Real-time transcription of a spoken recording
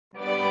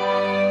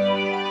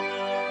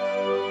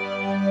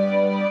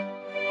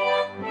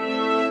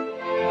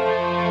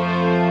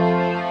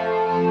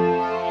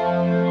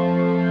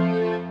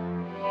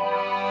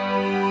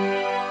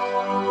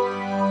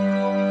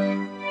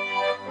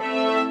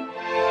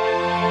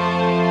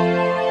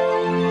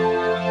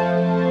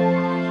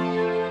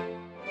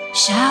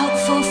Shout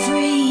for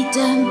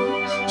freedom,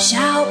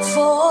 shout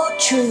for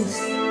truth,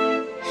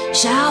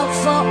 shout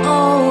for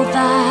all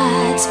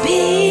that's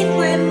been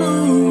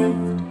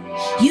removed.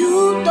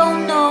 You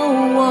don't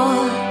know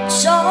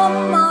what's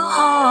on my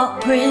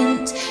heart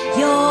print.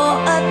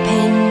 Your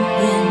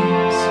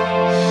opinions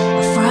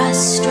are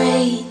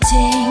frustrating.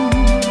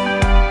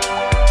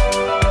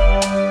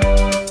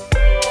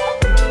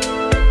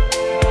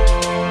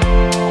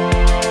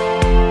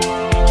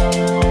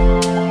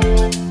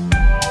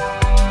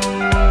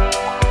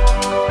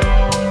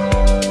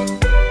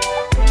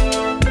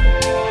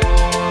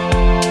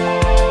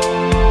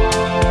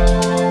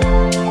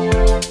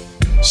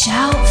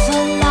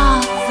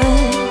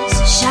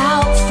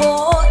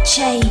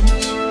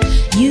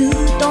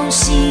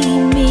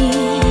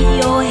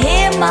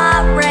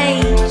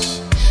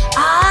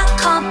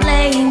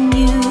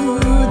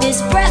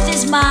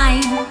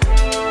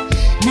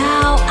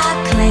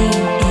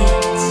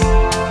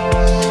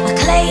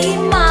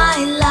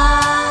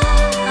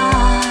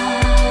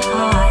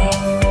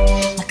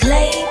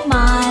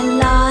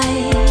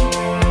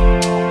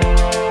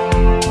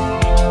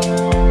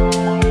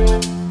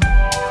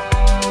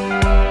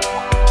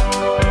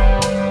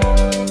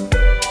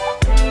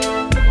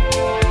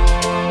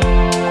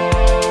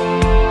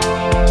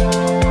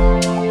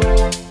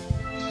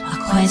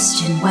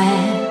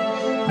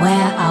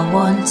 Where I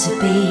want to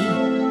be.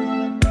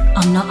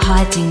 I'm not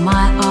hiding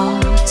my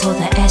art or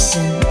the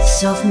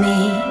essence of me.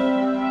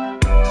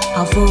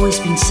 I've always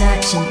been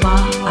searching,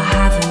 but I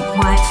haven't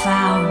quite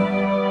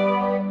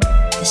found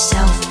the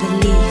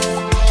self-belief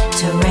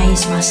to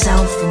raise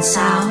myself in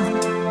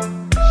sound.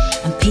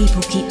 And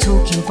people keep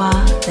talking,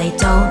 but they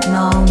don't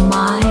know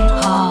my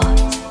heart.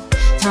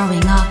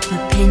 Throwing up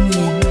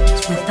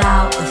opinions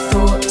without a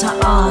thought to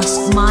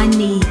ask my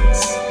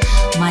needs,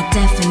 my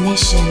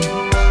definition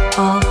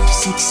of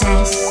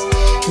success.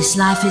 This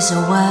life is a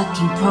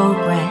work in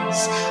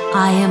progress.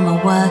 I am a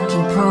work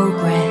in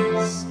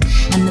progress.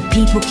 And the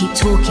people keep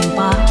talking,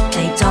 but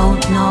they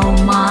don't know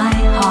my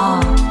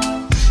heart.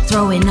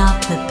 Throwing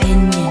up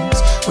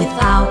opinions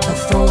without a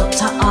thought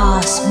to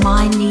ask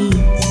my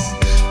needs,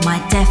 my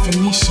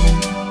definition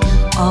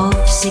of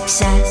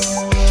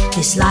success.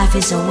 This life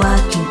is a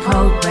work in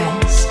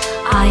progress.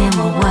 I am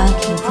a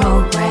work in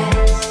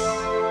progress.